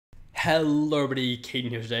Hello everybody, Caden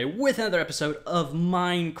here today with another episode of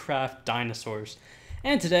Minecraft Dinosaurs.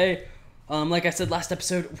 And today, like I said last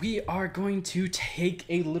episode, we are going to take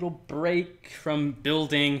a little break from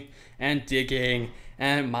building and digging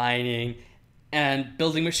and mining and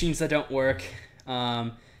building machines that don't work.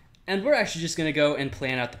 And we're actually just going to go and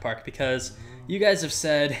plan out the park because you guys have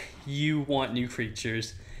said you want new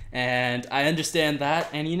creatures. And I understand that,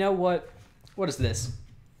 and you know what? What is this?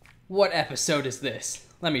 What episode is this?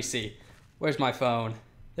 Let me see. Where's my phone?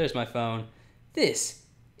 There's my phone. This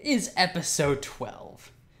is episode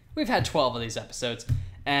 12. We've had 12 of these episodes,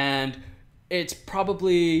 and it's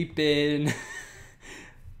probably been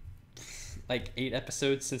like 8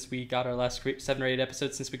 episodes since we got our last 7 or 8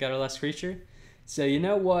 episodes since we got our last creature. So you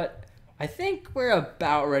know what? I think we're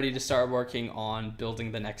about ready to start working on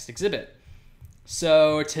building the next exhibit.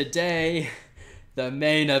 So today, the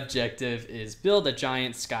main objective is build a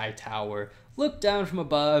giant sky tower, look down from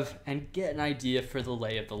above, and get an idea for the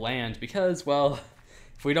lay of the land. Because, well,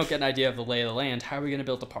 if we don't get an idea of the lay of the land, how are we going to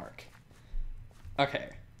build a park? Okay,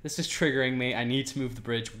 this is triggering me. I need to move the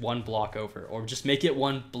bridge 1 block over, or just make it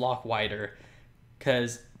 1 block wider,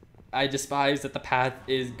 because I despise that the path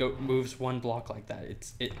moves 1 block like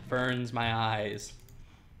that. It burns my eyes.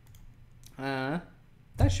 That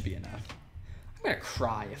should be enough. I'm gonna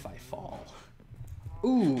cry if I fall.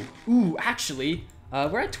 Ooh, actually,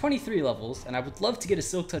 we're at 23 levels, and I would love to get a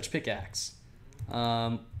Silk Touch pickaxe.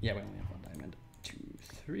 Yeah, we only have 1 diamond. 2,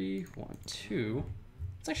 3, 1, 2.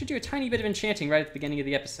 Let's actually do a tiny bit of enchanting right at the beginning of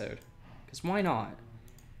the episode, because why not?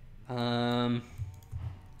 Man,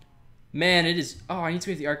 it is... Oh, I need to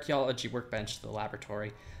move the archaeology workbench to the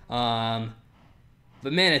laboratory. But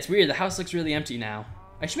man, it's weird. The house looks really empty now.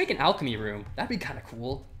 I should make an alchemy room. That'd be kind of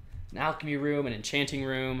cool. An alchemy room, an enchanting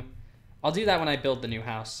room. I'll do that when I build the new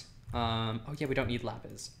house. Oh yeah, we don't need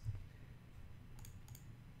lapis.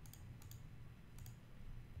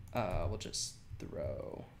 We'll just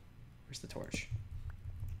throw... Where's the torch?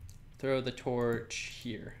 Throw the torch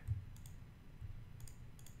here.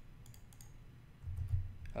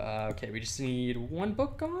 Okay, we just need 1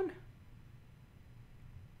 book gone.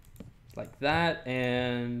 Like that,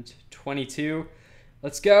 and 22.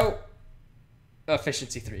 Let's go.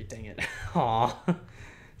 Efficiency 3, dang it. Aw.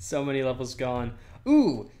 So many levels gone.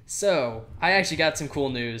 Ooh, so I actually got some cool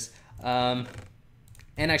news. And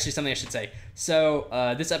actually something I should say. So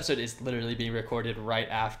this episode is literally being recorded right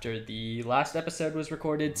after the last episode was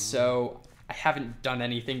recorded. So I haven't done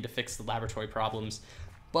anything to fix the laboratory problems.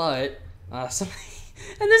 But something...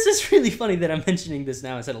 And this is really funny that I'm mentioning this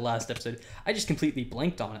now instead of last episode. I just completely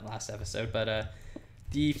blanked on it last episode. But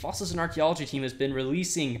the Fossils and Archaeology team has been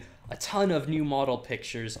releasing a ton of new model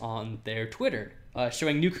pictures on their Twitter,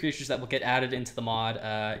 showing new creatures that will get added into the mod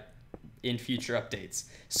in future updates.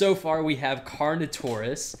 So far, we have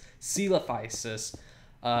Carnotaurus, Coelophysis,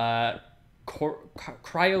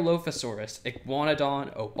 Cryolophosaurus,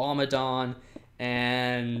 Iguanodon, Obamodon,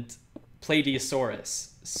 and Plateosaurus.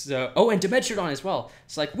 So, oh, and Dimetrodon as well.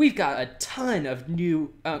 So, like, we've got a ton of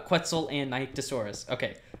new Quetzal and Nyctosaurus.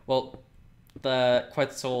 Okay, well, the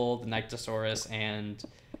Quetzal, the Nyctosaurus, and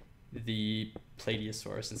the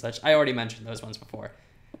Plateosaurus and such. I already mentioned those ones before.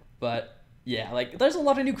 But, yeah, like, there's a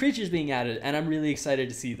lot of new creatures being added, and I'm really excited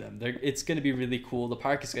to see them. It's going to be really cool. The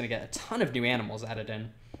park is going to get a ton of new animals added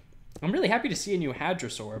in. I'm really happy to see a new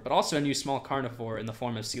Hadrosaur, but also a new small carnivore in the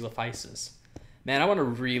form of Coelophysis. Man, I want a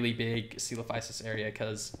really big Coelophysis area,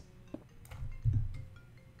 because...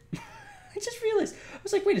 I just realized, I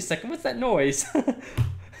was like, wait a second, what's that noise? I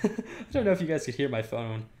don't know if you guys could hear my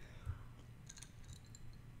phone.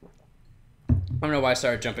 I don't know why I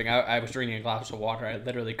started jumping. I was drinking a glass of water. I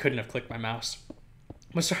literally couldn't have clicked my mouse.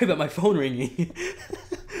 I'm sorry about my phone ringing.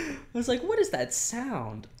 I was like, what is that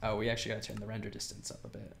sound? Oh, we actually gotta turn the render distance up a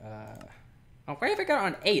bit. Oh, why have I got it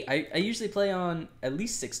on 8? I usually play on at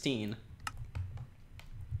least 16.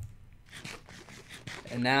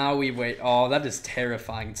 And now we wait. Oh, that is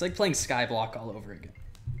terrifying. It's like playing Skyblock all over again.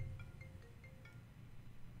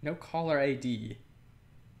 No caller ID.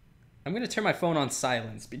 I'm going to turn my phone on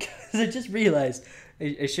silence because I just realized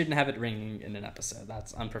I shouldn't have it ringing in an episode.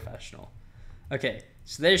 That's unprofessional. Okay,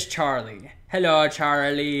 so there's Charlie. Hello,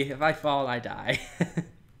 Charlie. If I fall, I die.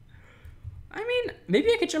 I mean,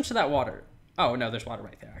 maybe I could jump to that water. Oh, no, there's water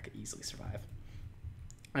right there. I could easily survive.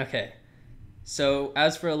 Okay. So,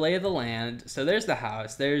 as for a lay of the land, so there's the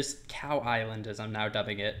house. There's Cow Island, as I'm now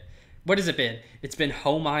dubbing it. What has it been? It's been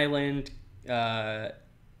Home Island,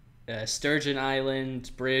 Sturgeon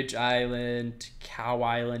Island, Bridge Island, Cow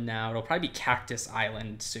Island now. It'll probably be Cactus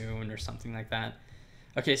Island soon or something like that.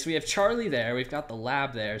 Okay, so we have Charlie there. We've got the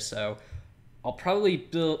lab there, so I'll probably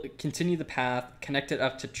continue the path, connect it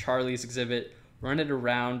up to Charlie's exhibit, run it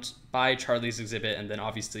around by Charlie's exhibit, and then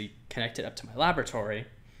obviously connect it up to my laboratory.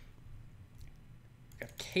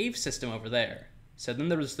 Got a cave system over there. So then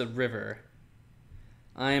there was the river.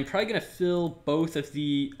 I'm probably gonna fill both of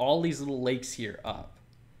all these little lakes here up.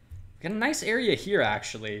 We got a nice area here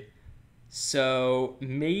actually. So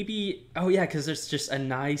maybe, oh yeah, because there's just a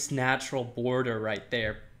nice natural border right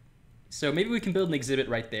there. So maybe we can build an exhibit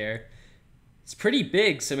right there. It's pretty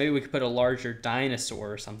big, so maybe we could put a larger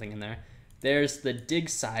dinosaur or something in there. There's the dig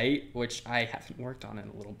site, which I haven't worked on in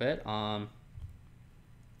a little bit.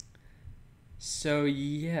 So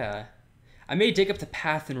yeah, I may dig up the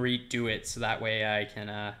path and redo it so that way I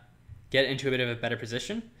can get into a bit of a better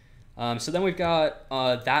position. So then we've got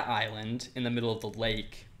that island in the middle of the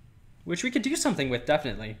lake, which we could do something with,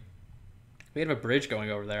 definitely. We have a bridge going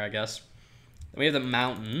over there, I guess. Then we have the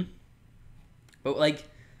mountain. But, like,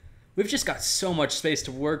 we've just got so much space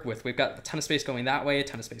to work with. We've got a ton of space going that way, a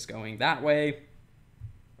ton of space going that way.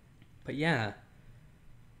 But, yeah.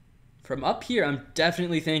 From up here, I'm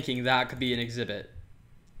definitely thinking that could be an exhibit.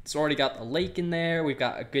 It's already got the lake in there. We've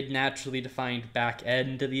got a good naturally defined back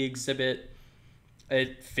end to the exhibit.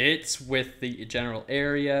 It fits with the general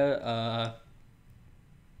area.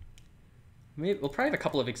 We'll probably have a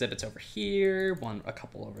couple of exhibits over here, a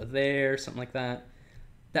couple over there, something like that.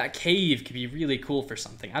 That cave could be really cool for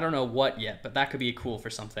something. I don't know what yet, but that could be cool for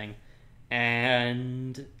something.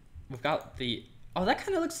 And we've got oh, that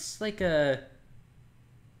kind of looks like I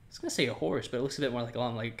was going to say a horse, but it looks a bit more like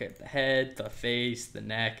along like the head, the face, the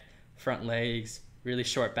neck, front legs, really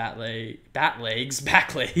short back legs.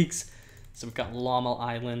 So we've got Llama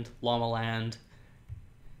Island, Llama Land,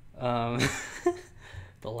 the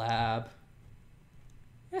lab.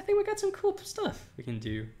 Yeah, I think we got some cool stuff we can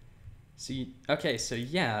do. Okay, so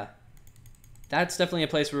yeah, that's definitely a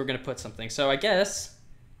place where we're going to put something. So I guess,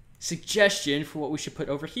 suggestion for what we should put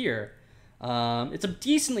over here. It's a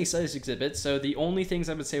decently sized exhibit, so the only things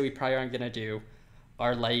I would say we probably aren't going to do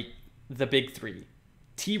are like the big three.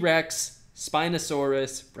 T-Rex,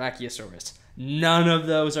 Spinosaurus, Brachiosaurus. None of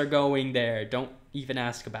those are going there. Don't even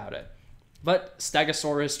ask about it. But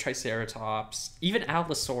Stegosaurus, Triceratops, even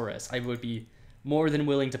Allosaurus, I would be more than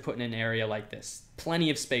willing to put in an area like this. Plenty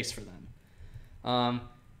of space for them.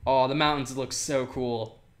 Oh, the mountains look so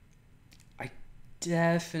cool. I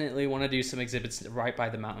definitely want to do some exhibits right by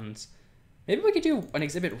the mountains. Maybe we could do an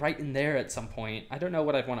exhibit right in there at some point. I don't know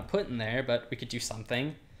what I'd want to put in there, but we could do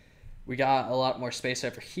something. We got a lot more space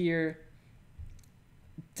over here.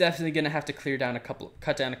 Definitely gonna have to cut down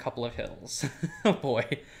a couple of hills. Oh boy,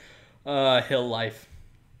 hill life.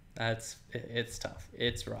 It's tough.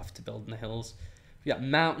 It's rough to build in the hills. We got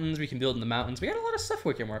mountains. We can build in the mountains. We got a lot of stuff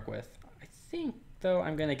we can work with. I think though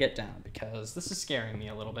I'm gonna get down because this is scaring me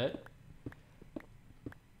a little bit.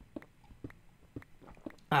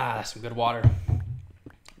 Ah, that's some good water.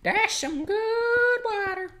 That's some good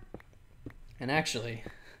water. And actually,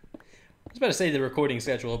 I was about to say the recording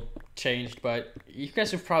schedule changed, but you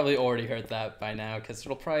guys have probably already heard that by now because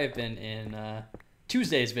it'll probably have been in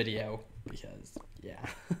Tuesday's video because, yeah,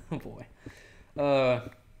 oh boy. Oh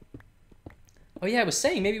yeah, I was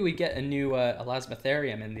saying maybe we get a new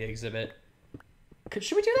elasmotherium in the exhibit.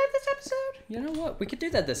 Should we do that this episode? You know what? We could do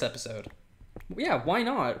that this episode. Yeah, why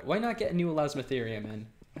not? Why not get a new elasmotherium in?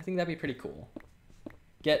 I think that'd be pretty cool.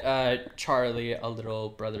 Get Charlie a little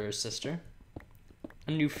brother or sister.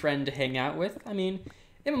 A new friend to hang out with. I mean,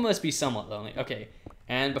 it must be somewhat lonely. Okay,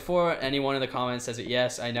 and before anyone in the comments says it,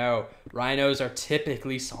 yes, I know, rhinos are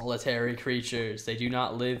typically solitary creatures. They do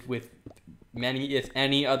not live with many, if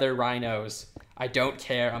any, other rhinos. I don't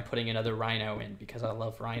care, I'm putting another rhino in because I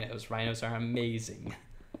love rhinos. Rhinos are amazing.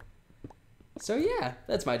 So yeah,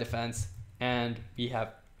 that's my defense. And we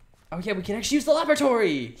have, oh yeah, we can actually use the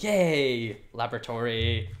laboratory! Yay!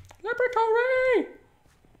 Laboratory. Laboratory!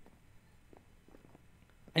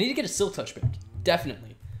 I need to get a silk touch pick,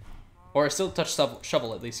 definitely. Or a silk touch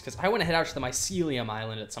shovel at least, because I want to head out to the mycelium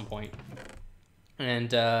island at some point. And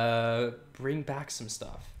bring back some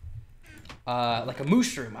stuff. Like a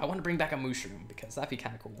mushroom. I want to bring back a mushroom because that'd be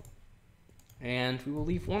kind of cool. And we will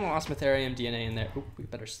leave one elasmotherium DNA in there. Oop, we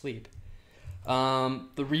better sleep.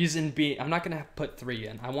 The reason being, I'm not going to put 3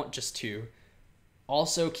 in. I want just 2.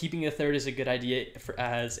 Also, keeping a third is a good idea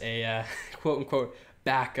as a quote-unquote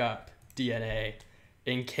backup DNA.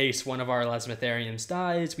 In case one of our elasmotheriums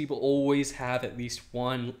dies, we will always have at least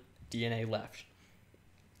 1 DNA left.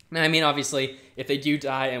 Now, I mean, obviously, if they do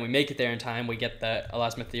die and we make it there in time, we get the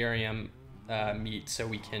elasmotherium meat so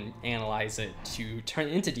we can analyze it to turn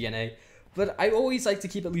it into DNA. But I always like to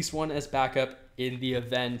keep at least 1 as backup in the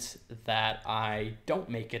event that I don't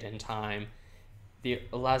make it in time the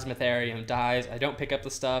elasmotherium dies, I don't pick up the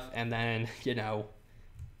stuff, and then, you know,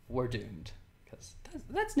 we're doomed. Because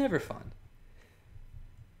that's never fun.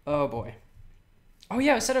 Oh boy. Oh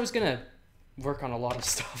yeah, I said I was gonna work on a lot of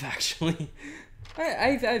stuff, actually.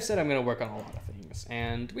 I've said I'm gonna work on a lot of things,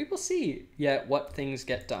 and we will see yet what things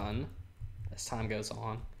get done as time goes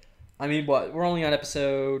on. I mean, what? We're only on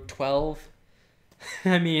episode 12?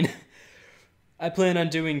 I mean, I plan on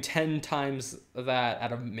doing 10 times that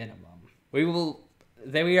at a minimum.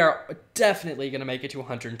 We are definitely going to make it to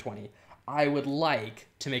 120. I would like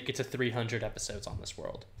to make it to 300 episodes on this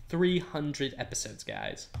world. 300 episodes,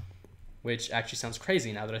 guys. Which actually sounds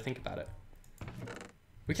crazy now that I think about it.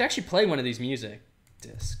 We could actually play one of these music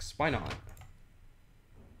discs. Why not?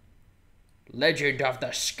 Legend of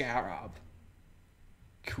the Scarab.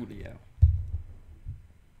 Coolio.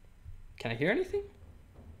 Can I hear anything?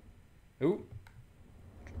 Ooh.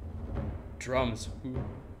 Drums. Ooh.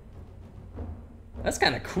 That's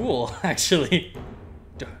kind of cool, actually.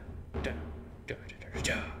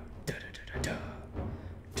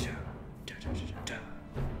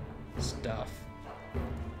 Stuff.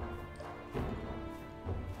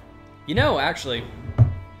 You know, actually.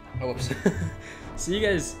 Oh, whoops. So you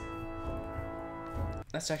guys.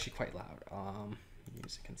 That's actually quite loud.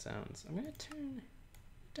 Music and sounds. I'm gonna turn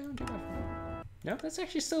down to that. No, that's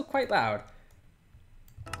actually still quite loud.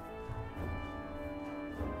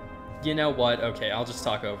 You know what? Okay, I'll just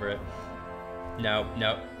talk over it. No.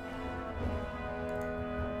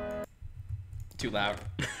 Too loud.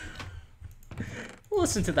 We'll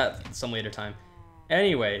listen to that some later time.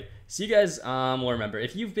 Anyway, so you guys will remember,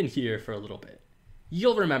 if you've been here for a little bit,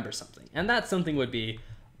 you'll remember something. And that something would be,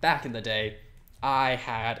 back in the day, I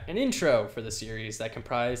had an intro for the series that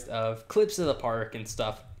comprised of clips of the park and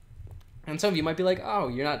stuff. And some of you might be like, oh,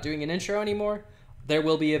 you're not doing an intro anymore? There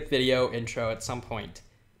will be a video intro at some point.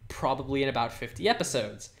 Probably in about 50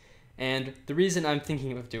 episodes. And the reason I'm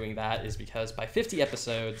thinking of doing that is because by 50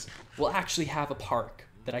 episodes, we'll actually have a park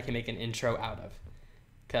that I can make an intro out of.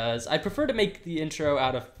 Because I prefer to make the intro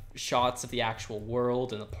out of shots of the actual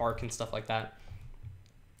world and the park and stuff like that.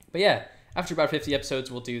 But yeah, after about 50 episodes,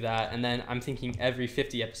 we'll do that. And then I'm thinking every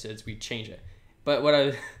 50 episodes, we change it. But what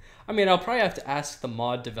I mean, I'll probably have to ask the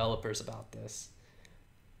mod developers about this.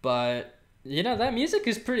 But you know, that music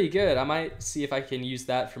is pretty good. I might see if I can use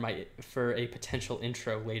that for a potential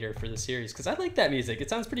intro later for the series, because I like that music. It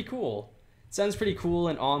sounds pretty cool. It sounds pretty cool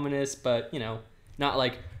and ominous, but you know, not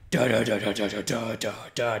like not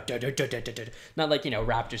like, you know,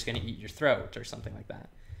 raptors gonna eat your throat or something like that.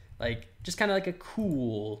 Like just kind of like a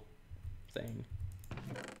cool thing.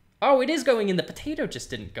 Oh, it is going in. The potato just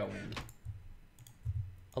didn't go in.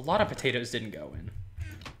 A lot of potatoes didn't go in.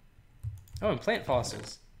 Oh, and plant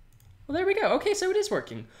fossils. Well, there we go. Okay, so it is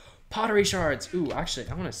working. Pottery shards. Ooh, actually,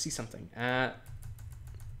 I want to see something.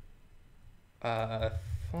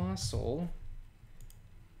 Fossil.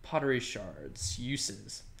 Pottery shards.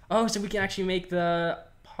 Uses. Oh, so we can actually make the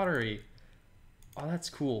pottery. Oh, that's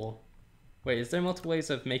cool. Wait, is there multiple ways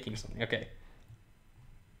of making something? Okay.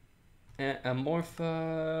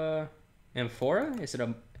 Amorpha... Amphora? Is it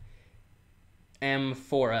a...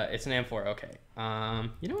 Amphora. It's an amphora. Okay.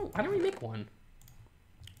 You know, why don't we make one?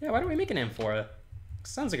 Yeah, why don't we make an amphora?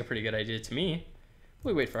 Sounds like a pretty good idea to me.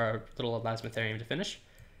 We wait for our little elasmotherium to finish.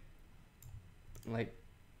 Like,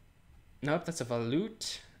 nope, that's a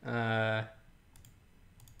volute. How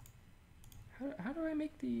do I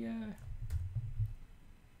make the?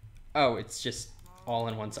 Oh, it's just all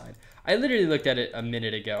on one side. I literally looked at it a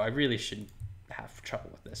minute ago. I really shouldn't have trouble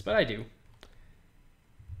with this, but I do.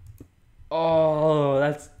 Oh,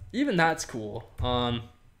 that's cool.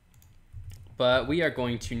 But we are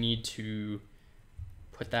going to need to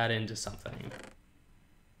put that into something.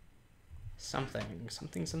 Something. And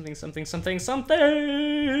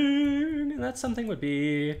that something would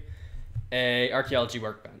be a archaeology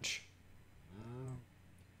workbench.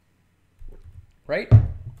 Right?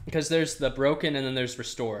 Because there's the broken and then there's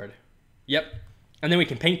restored. Yep. And then we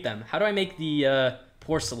can paint them. How do I make the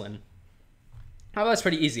porcelain? Oh, that's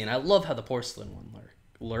pretty easy. And I love how the porcelain one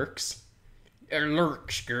lurks.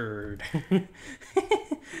 Lurks good.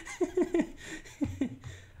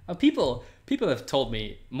 People have told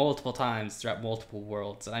me multiple times throughout multiple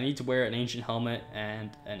worlds that I need to wear an ancient helmet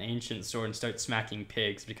and an ancient sword and start smacking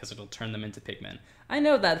pigs because it'll turn them into pigmen. I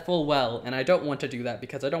know that full well, and I don't want to do that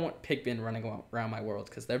because I don't want pigmen running around my world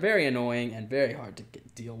because they're very annoying and very hard to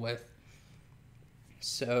deal with.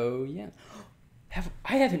 So yeah,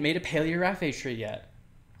 I haven't made a Paleoraphe tree yet.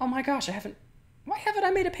 Oh my gosh, why haven't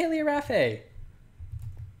I made a Paleoraphe?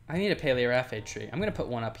 I need a Paleoraphe tree. I'm gonna put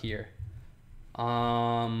one up here.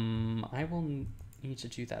 I will need to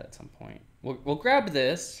do that at some point. We'll grab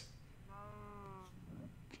this.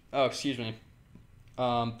 Oh, excuse me.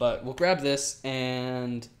 But we'll grab this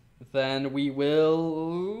and then we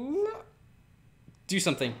will do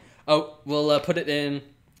something. Oh, we'll put it in.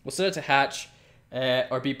 We'll set it to hatch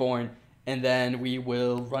or be born, and then we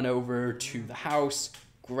will run over to the house,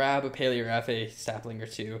 grab a Paleoraphe sapling or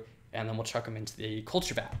two, and then we'll chuck them into the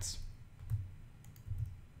culture vats.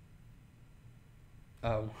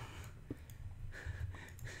 Oh.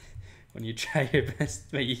 When you try your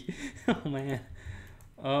best, Maggie. Oh man.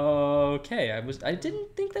 Okay, I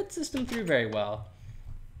didn't think that system through very well.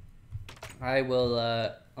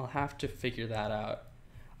 I'll have to figure that out.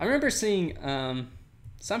 I remember seeing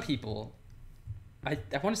some people, I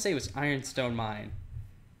want to say it was Ironstone Mine,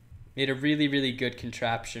 made a really, really good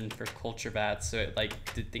contraption for culture vats, so it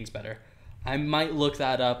like did things better. I might look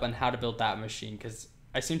that up on how to build that machine, because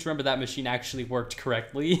I seem to remember that machine actually worked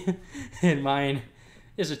correctly, and mine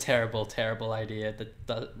is a terrible, terrible idea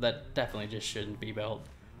that definitely just shouldn't be built.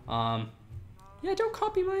 Yeah, don't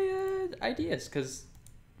copy my ideas because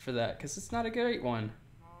it's not a great one.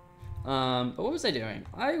 But what was I doing?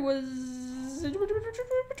 I was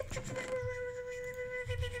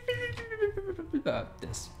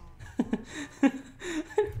this. I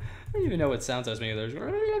don't even know what sounds I was making. There's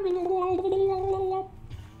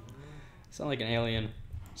sound like an alien.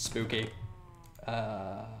 Spooky.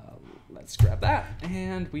 Let's grab that,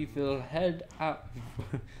 and we will head out.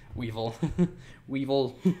 Weevil.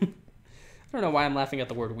 Weevil. I don't know why I'm laughing at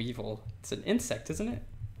the word weevil. It's an insect, isn't it?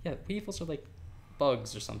 Yeah, weevils are like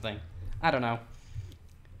bugs or something. I don't know.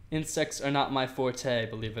 Insects are not my forte,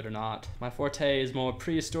 believe it or not. My forte is more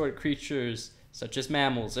prehistoric creatures, such as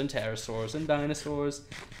mammals and pterosaurs and dinosaurs,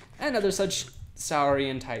 and other such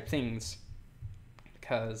saurian type things,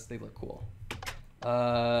 because they look cool.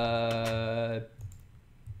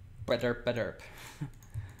 Bederp.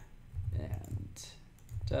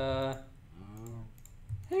 And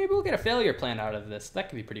maybe we'll get a failure plant out of this. That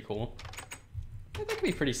could be pretty cool. That could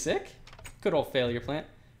be pretty sick. Good old failure plant.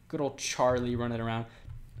 Good old Charlie running around.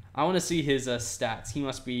 I want to see his stats. He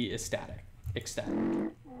must be ecstatic.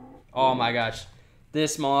 Oh my gosh.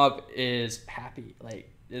 This mob is happy. Like,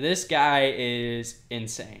 this guy is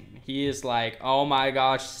insane. He is like, oh my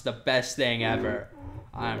gosh, it's the best thing ever.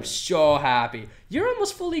 I'm so happy. You're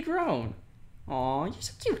almost fully grown. Aw, you're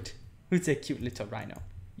so cute. Who's a cute little rhino?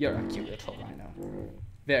 You're a cute little rhino.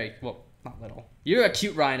 Very, well, not little. You're a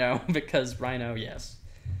cute rhino, because rhino, yes.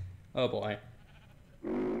 Oh boy.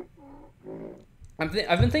 I've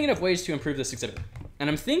been thinking of ways to improve this exhibit. And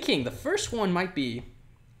I'm thinking the first one might be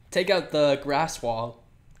take out the grass wall,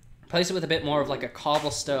 replace it with a bit more of like a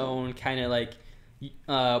cobblestone, kind of like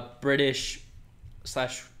British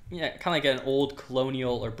slash, yeah, kind of like an old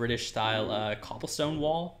colonial or British style cobblestone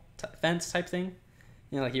wall fence type thing.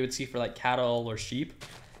 You know, like you would see for like cattle or sheep.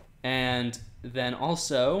 And then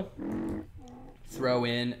also throw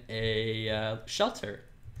in a shelter,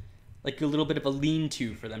 like a little bit of a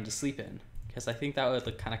lean-to for them to sleep in, because I think that would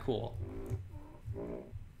look kind of cool.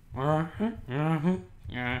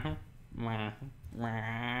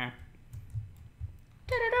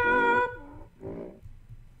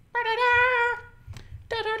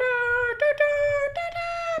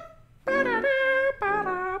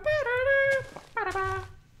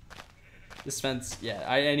 This fence, yeah,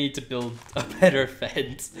 I need to build a better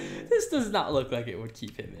fence. This does not look like it would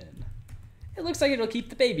keep him in. It looks like it'll keep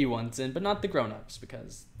the baby ones in, but not the grown-ups,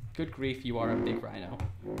 because good grief, you are a big rhino.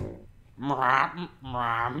 I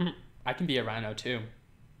can be a rhino too.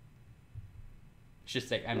 It's just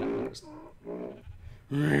like, I'm not.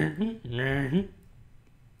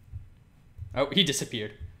 Oh, he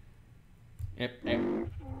disappeared. Yep.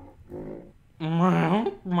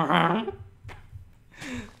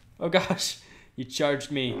 Oh gosh, he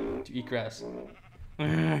charged me to eat grass.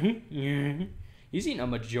 He's eating a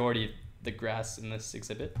majority of the grass in this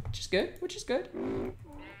exhibit, which is good.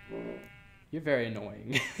 You're very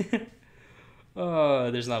annoying.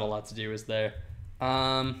 Oh, there's not a lot to do, is there?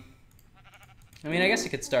 I mean, I guess I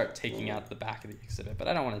could start taking out the back of the exhibit, but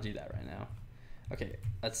I don't want to do that right now. Okay,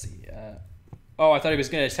 let's see. Oh, I thought he was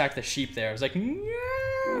going to attack the sheep there. I was like,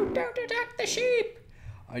 no, don't attack the sheep.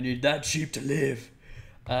 I need that sheep to live.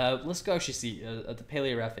 Let's go actually see. The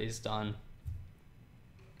Paleoraphe is done.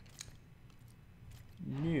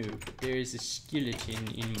 No, there is a skeleton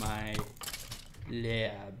in my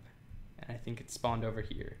lab. And I think it spawned over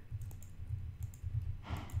here.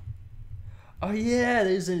 Oh yeah,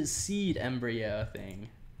 there's a seed embryo thing.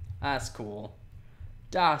 That's cool.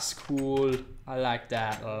 That's cool. I like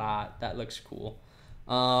that a lot. That looks cool.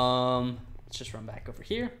 Let's just run back over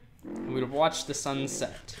here. And we'll watch the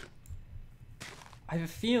sunset. I have a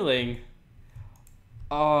feeling...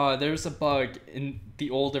 Oh, there's a bug in the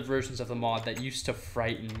older versions of the mod that used to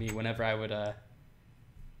frighten me whenever I would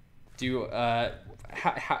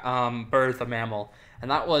birth a mammal.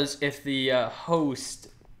 And that was if the host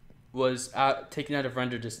was taken out of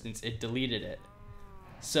render distance, it deleted it.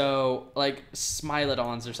 So, like,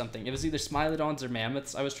 Smilodons or something. It was either Smilodons or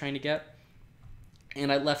mammoths I was trying to get.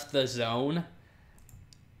 And I left the zone,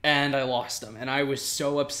 and I lost them. And I was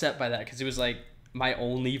so upset by that, because it was, like, my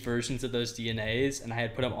only versions of those DNAs, and I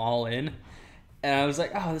had put them all in. And I was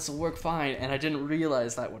like, oh, this will work fine. And I didn't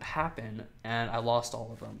realize that would happen, and I lost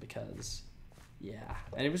all of them because, yeah.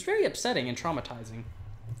 And it was very upsetting and traumatizing.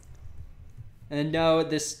 And no,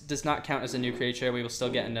 this does not count as a new creature. We will still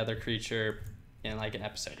get another creature in like an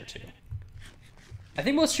episode or two. I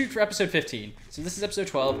think we'll shoot for episode 15. So this is episode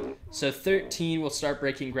 12. So 13 will start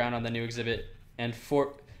breaking ground on the new exhibit. And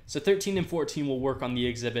so 13 and 14 will work on the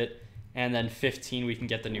exhibit. And then 15 we can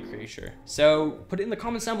get the new creature. So put it in the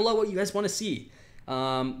comments down below what you guys want to see.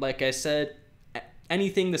 Like I said,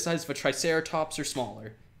 anything the size of a triceratops or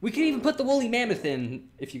smaller. We could even put the woolly mammoth in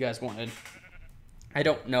if you guys wanted. I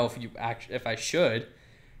don't know if I should,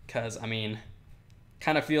 because I mean,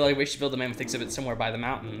 kind of feel like we should build a mammoth exhibit somewhere by the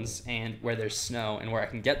mountains and where there's snow and where I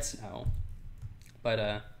can get snow.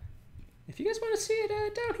 But if you guys want to see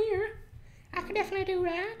it down here, I can definitely do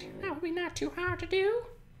that. That would be not too hard to do.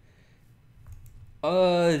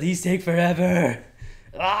 These take forever.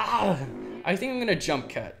 I think I'm gonna jump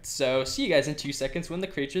cut. So see you guys in 2 seconds when the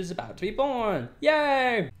creature is about to be born.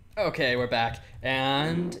 Yay! Okay, we're back,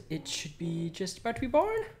 and it should be just about to be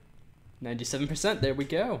born. 97%, there we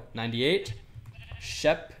go. 98.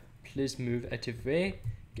 Shep, please move out of the way.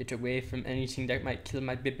 Get away from anything that might kill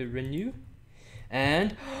my baby renew.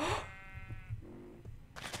 And...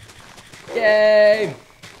 yay!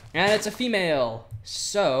 And it's a female.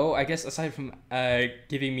 So, I guess aside from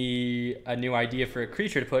giving me a new idea for a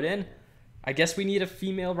creature to put in, I guess we need a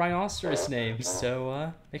female rhinoceros name.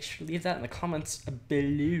 So, make sure to leave that in the comments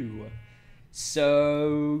below.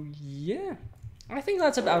 So, yeah. I think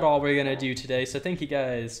that's about all we're going to do today. So, thank you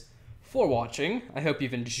guys for watching. I hope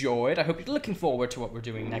you've enjoyed. I hope you're looking forward to what we're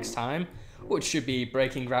doing next time, which should be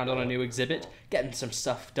breaking ground on a new exhibit, getting some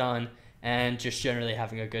stuff done, and just generally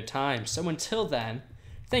having a good time. So, until then...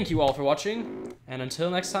 thank you all for watching, and until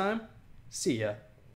next time, see ya.